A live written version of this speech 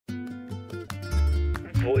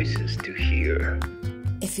Voices to hear.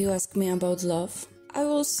 If you ask me about love, I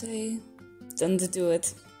will say, don't do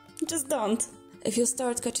it. Just don't. If you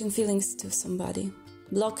start catching feelings to somebody,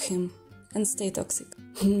 block him and stay toxic.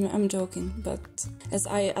 I'm joking, but as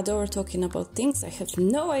I adore talking about things I have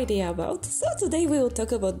no idea about, so today we will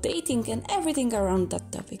talk about dating and everything around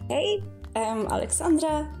that topic. Hey, I'm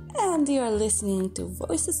Alexandra, and you are listening to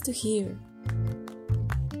Voices to Hear.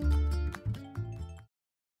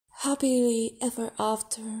 Happily ever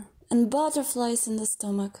after and butterflies in the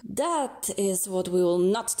stomach. That is what we will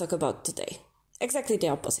not talk about today. Exactly the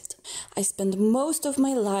opposite. I spent most of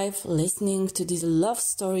my life listening to these love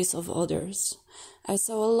stories of others. I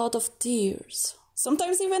saw a lot of tears.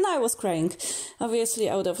 Sometimes even I was crying, obviously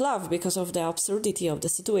out of love because of the absurdity of the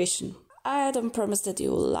situation. I don't promise that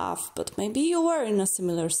you will laugh, but maybe you were in a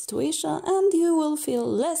similar situation and you will feel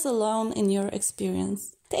less alone in your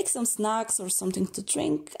experience. Take some snacks or something to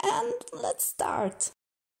drink and let's start.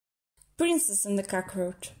 Princess and the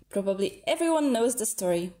Cockroach. Probably everyone knows the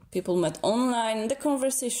story. People met online, the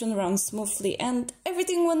conversation ran smoothly and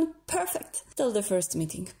everything went perfect till the first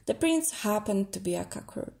meeting. The prince happened to be a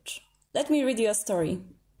cockroach. Let me read you a story.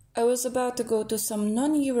 I was about to go to some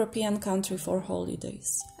non-European country for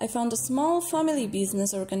holidays. I found a small family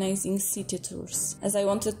business organizing city tours. As I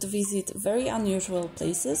wanted to visit very unusual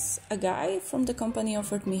places, a guy from the company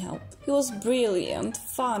offered me help. He was brilliant,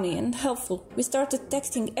 funny and helpful. We started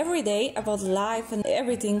texting every day about life and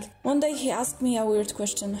everything. One day he asked me a weird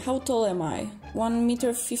question, how tall am I? 1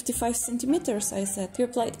 meter 55 centimeters, I said. He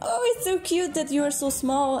replied, oh, it's so cute that you are so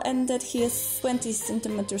small and that he is 20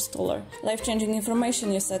 centimeters taller. Life-changing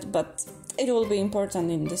information, you said, but it will be important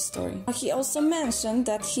in this story. He also mentioned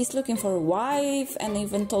that he's looking for a wife and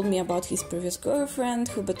even told me about his previous girlfriend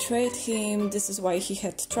who betrayed him. This is why he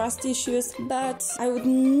had trust issues, but I would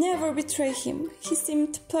never betray him. He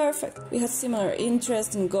seemed perfect. We had similar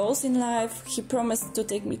interests and goals in life. He promised to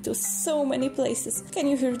take me to so many places. Can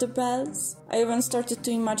you hear the bells? I even started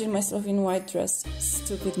to imagine myself in white dress.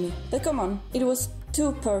 Stupid me. But come on, it was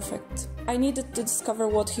too perfect. I needed to discover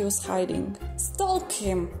what he was hiding. Stalk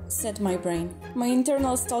him, said my brain. My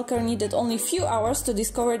internal stalker needed only few hours to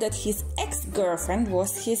discover that his ex-girlfriend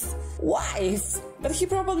was his wife. But he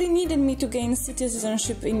probably needed me to gain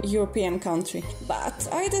citizenship in a European country. But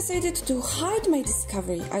I decided to hide my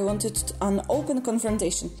discovery. I wanted an open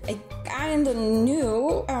confrontation. I kinda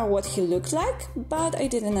knew what he looked like, but I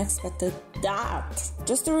didn't expect that.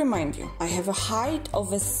 Just to remind you, I have a height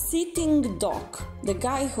of a sitting dog. The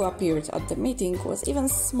guy who appeared at the meeting was even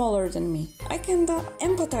smaller than me. I kinda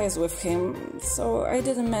empathize with him, so I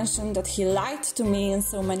didn't mention that he lied to me in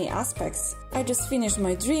so many aspects. I just finished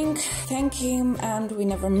my drink, thanked him, and we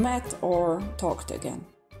never met or talked again.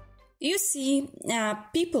 You see,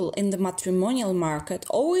 people in the matrimonial market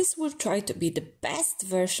always will try to be the best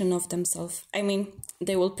version of themselves. I mean,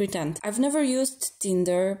 they will pretend. I've never used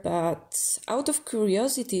Tinder, but out of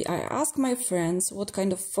curiosity, I asked my friends what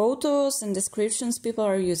kind of photos and descriptions people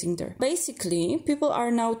are using there. Basically, people are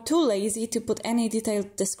now too lazy to put any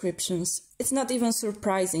detailed descriptions. It's not even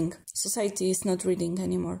surprising. Society is not reading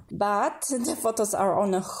anymore. But the photos are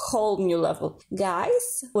on a whole new level.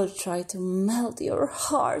 Guys will try to melt your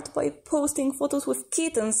heart by posting photos with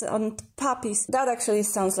kittens and puppies. That actually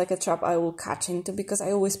sounds like a trap I will catch into because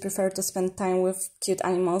I always prefer to spend time with cute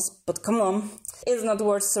animals. But come on, it's not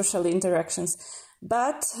worth social interactions.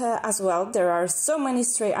 But as well, there are so many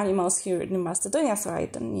stray animals here in Macedonia, so I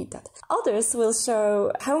don't need that. Others will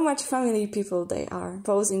show how much family people they are,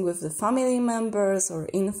 posing with the family members or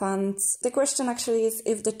infants. The question actually is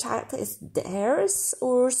if the child is theirs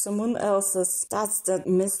or someone else's. That's the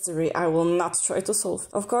mystery I will not try to solve.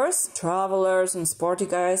 Of course, travelers and sporty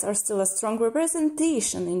guys are still a strong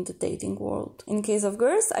representation in the dating world. In case of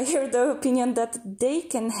girls, I hear the opinion that they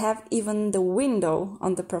can have even the window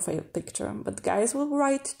on the profile picture, but guys will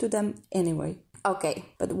write to them anyway. Okay,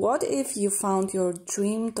 but what if you found your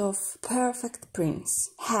dreamed of perfect prince?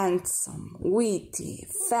 Handsome, witty,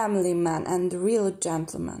 family man and real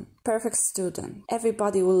gentleman. Perfect student.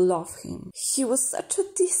 Everybody will love him. He was such a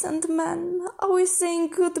decent man, always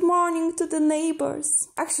saying good morning to the neighbors.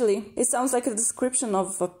 Actually, it sounds like a description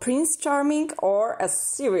of a Prince Charming or a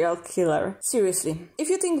serial killer. Seriously, if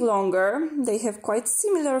you think longer, they have quite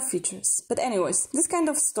similar features. But anyways, this kind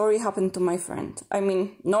of story happened to my friend. I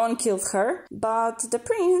mean, no one killed her, but the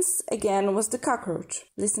prince, again, was the cockroach.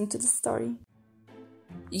 Listen to the story.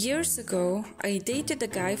 Years ago, I dated a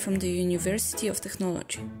guy from the University of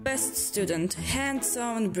Technology. Best student,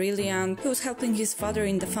 handsome and brilliant, who was helping his father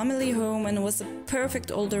in the family home and was a perfect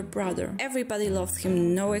older brother. Everybody loved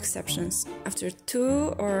him, no exceptions. After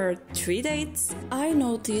 2 or 3 dates, I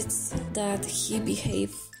noticed that he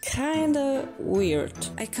behaved kinda weird.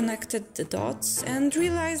 I connected the dots and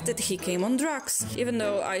realized that he came on drugs, even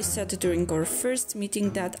though I said during our first meeting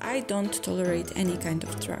that I don't tolerate any kind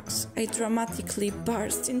of drugs. I dramatically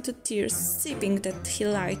burst into tears, sipping that he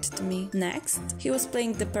lied to me. Next, he was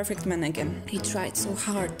playing the perfect man again. He tried so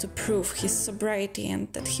hard to prove his sobriety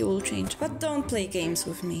and that he will change. But don't play games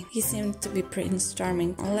with me. He seemed to be Prince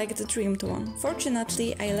Charming, like the dreamed one.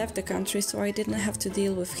 Fortunately, I left the country, so I didn't have to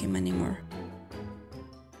deal with him anymore.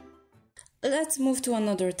 Let's move to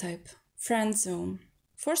another type. Friend zone.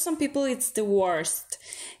 For some people it's the worst.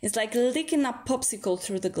 It's like licking a popsicle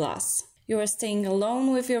through the glass. You are staying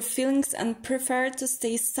alone with your feelings and prefer to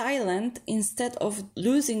stay silent instead of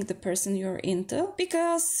losing the person you're into,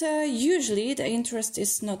 because usually the interest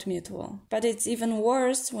is not mutual. But it's even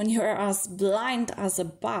worse when you're as blind as a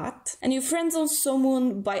bat and you friendzone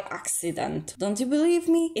someone by accident. Don't you believe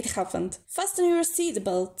me? It happened. Fasten your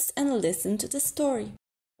seatbelts and listen to the story.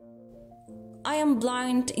 I am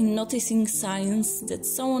blind in noticing signs that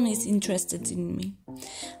someone is interested in me.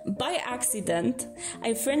 By accident,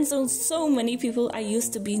 I friendzoned so many people I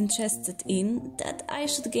used to be interested in that I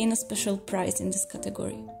should gain a special prize in this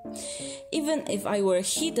category. Even if I were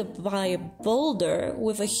hit by a boulder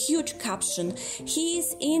with a huge caption, "He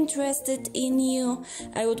is interested in you,"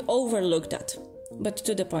 I would overlook that. But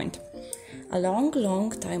to the point. A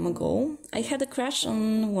long time ago, I had a crush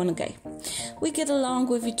on one guy. We get along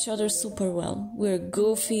with each other super well. We're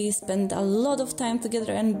goofy, spend a lot of time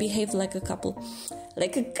together and behave like a couple.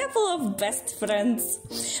 Like a couple of best friends.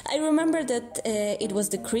 I remember that it was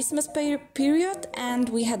the Christmas period and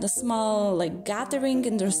we had a small gathering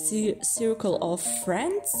in the circle of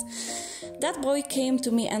friends. That boy came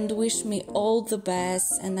to me and wished me all the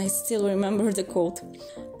best, and I still remember the quote.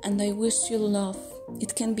 "And I wish you love.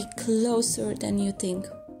 It can be closer than you think."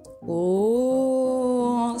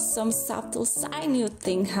 Oh, some subtle sign you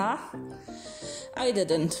think, huh? I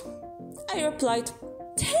didn't. I replied,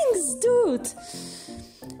 "Thanks, dude."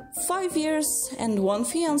 5 years and 1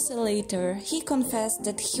 fiancé later, he confessed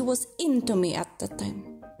that he was into me at that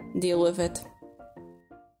time. Deal with it.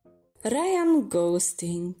 Ryan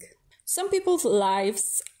ghosting. Some people's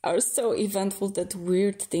lives are so eventful that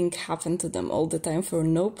weird things happen to them all the time for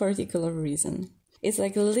no particular reason. It's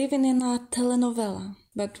like living in a telenovela,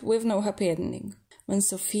 but with no happy ending. When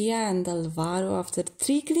Sofia and Alvaro, after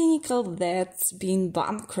 3 clinical deaths, being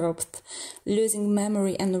bankrupt, losing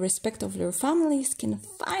memory and respect of their families, can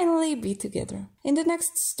finally be together. In the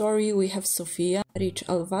next story we have Sofia reach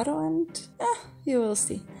Alvaro and you will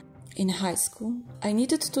see. In high school, I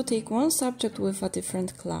needed to take one subject with a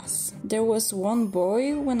different class. There was one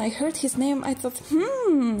boy, when I heard his name I thought,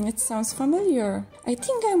 it sounds familiar. I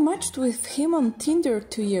think I matched with him on Tinder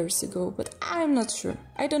 2 years ago, but I'm not sure.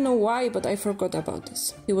 I don't know why, but I forgot about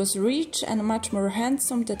this. He was rich and much more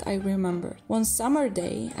handsome than I remembered. One summer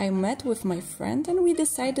day, I met with my friend and we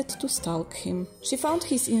decided to stalk him. She found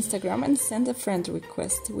his Instagram and sent a friend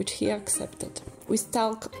request, which he accepted. We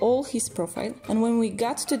stalked all his profile, and when we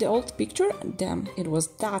got to the old picture, damn, it was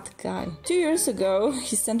that guy. 2 years ago,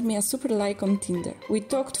 he sent me a super like on Tinder. We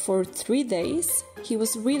talked for 3 days. He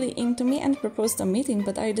was really into me and proposed a meeting,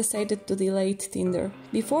 but I decided to delete Tinder.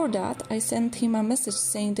 Before that, I sent him a message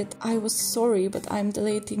saying that I was sorry, but I'm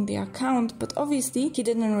deleting the account, but obviously he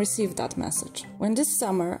didn't receive that message. When this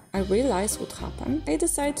summer I realized what happened, I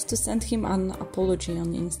decided to send him an apology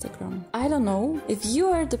on Instagram. I don't know if you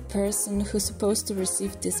are the person who's supposed to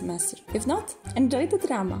receive this message. If not, enjoy the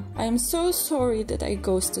drama. I am so sorry that I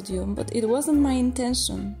ghosted you, but it wasn't my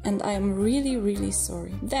intention, and I am really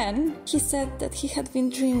sorry. Then he said that he had been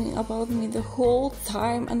dreaming about me the whole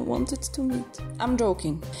time and wanted to meet. I'm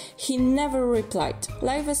joking. He never replied.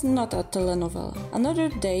 Life is not a telenovela. Another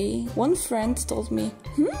day, one friend told me,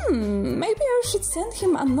 maybe I should send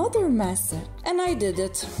him another message. And I did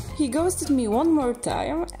it. He ghosted me one more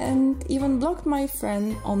time and even blocked my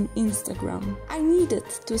friend on Instagram. I needed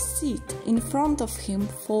to sit in front of him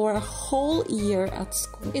for a whole year at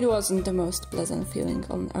school. It wasn't the most pleasant feeling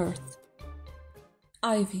on earth.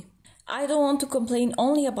 Ivy. I don't want to complain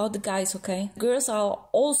only about the guys, okay? Girls are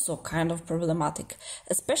also kind of problematic,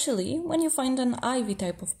 especially when you find an Ivy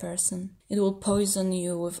type of person. It will poison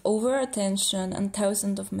you with over-attention and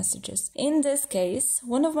thousands of messages. In this case,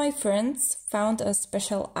 one of my friends found a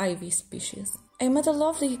special Ivy species. I met a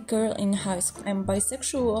lovely girl in high school. I'm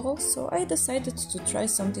bisexual, so I decided to try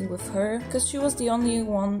something with her because she was the only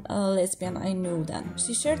one lesbian I knew then.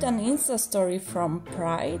 She shared an Insta story from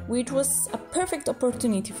Pride, which was a perfect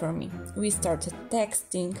opportunity for me. We started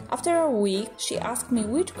texting. After a week, she asked me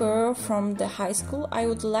which girl from the high school I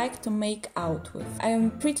would like to make out with. I am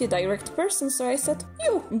a pretty direct person, so I said,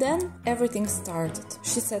 you. Then everything started.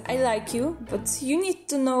 She said, I like you, but you need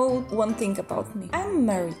to know one thing about me. I'm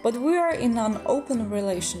married, but we are in an open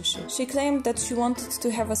relationship. She claimed that she wanted to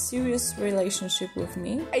have a serious relationship with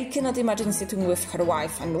me. I cannot imagine sitting with her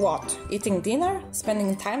wife and what? Eating dinner?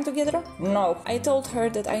 Spending time together? No. I told her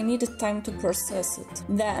that I needed time to process it.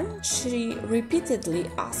 Then she repeatedly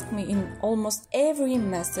asked me in almost every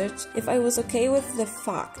message if I was okay with the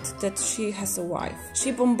fact that she has a wife.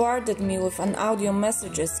 She bombarded me with an audio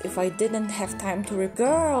messages if I didn't have time to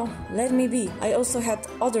Girl, let me be. I also had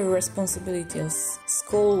other responsibilities.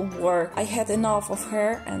 School, work. I had enough of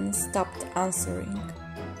her and stopped answering.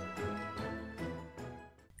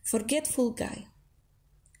 Forgetful guy.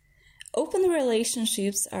 Open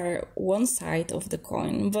relationships are one side of the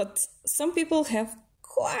coin, but some people have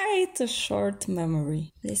quite a short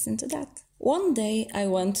memory. Listen to that. One day I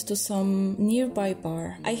went to some nearby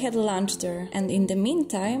bar. I had lunch there, and in the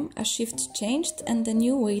meantime a shift changed and a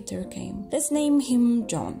new waiter came. Let's name him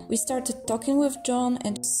John. We started talking with John,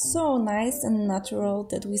 and it was so nice and natural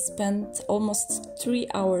that we spent almost 3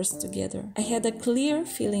 hours together. I had a clear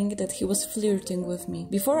feeling that he was flirting with me.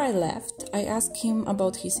 Before I left, I asked him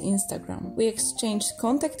about his Instagram. We exchanged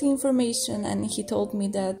contact information and he told me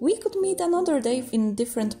that we could meet another day in a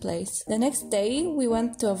different place. The next day we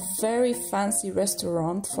went to a very fancy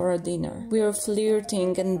restaurant for a dinner. We were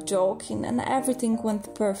flirting and joking and everything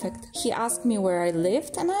went perfect. He asked me where I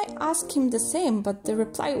lived and I asked him the same, but the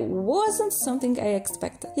reply wasn't something I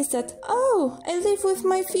expected. He said, "Oh, I live with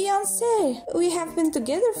my fiancé. We have been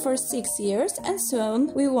together for 6 years and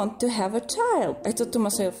soon we want to have a child." I thought to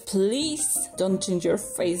myself, please don't change your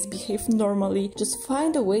face, behave normally, just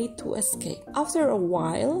find a way to escape. After a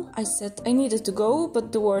while, I said I needed to go,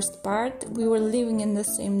 but the worst part, we were living in the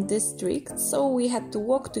same district, so we had to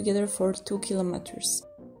walk together for 2 kilometers.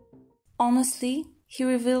 Honestly, he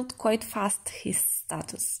revealed quite fast his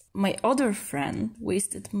status. My other friend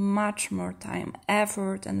wasted much more time,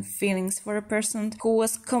 effort and feelings for a person who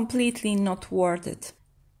was completely not worth it.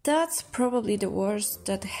 That's probably the worst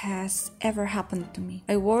that has ever happened to me.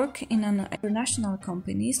 I work in an international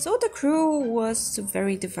company, so the crew was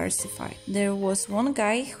very diversified. There was one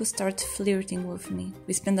guy who started flirting with me.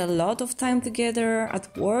 We spent a lot of time together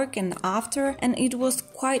at work and after, and it was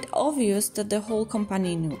quite obvious that the whole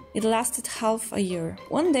company knew. It lasted half a year.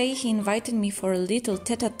 One day he invited me for a little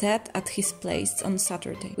tete-a-tete at his place on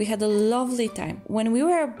Saturday. We had a lovely time. When we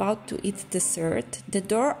were about to eat dessert, the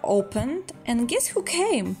door opened and guess who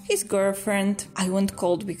came? His girlfriend. I went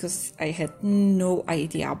cold because I had no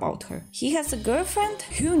idea about her. He has a girlfriend?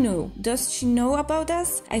 Who knew? Does she know about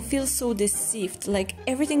us? I feel so deceived, like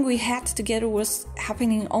everything we had together was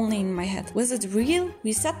happening only in my head. Was it real?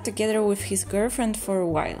 We sat together with his girlfriend for a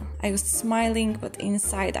while. I was smiling, but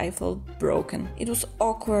inside I felt broken. It was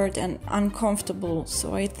awkward and uncomfortable,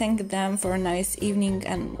 so I thanked them for a nice evening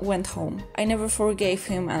and went home. I never forgave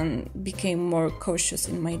him and became more cautious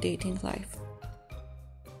in my dating life.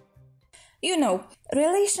 You know,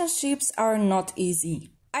 relationships are not easy.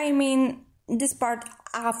 I mean, this part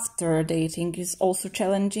after dating is also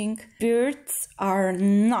challenging. Birds are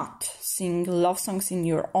not singing love songs in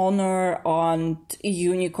your honor, and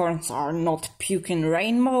unicorns are not puking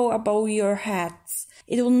rainbow above your heads.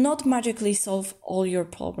 It will not magically solve all your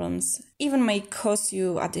problems, even may cost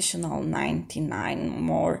you additional 99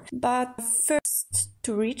 more. But first,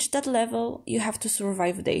 to reach that level, you have to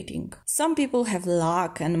survive dating. Some people have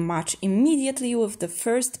luck and match immediately with the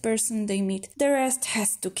first person they meet. The rest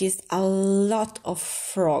has to kiss a lot of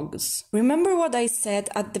frogs. Remember what I said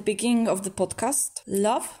at the beginning of the podcast?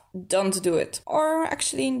 Love? Don't do it. Or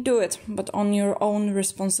actually do it, but on your own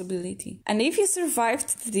responsibility. And if you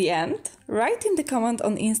survived to the end, write in the comment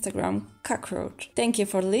on Instagram, cockroach. Thank you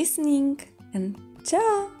for listening and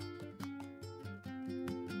ciao!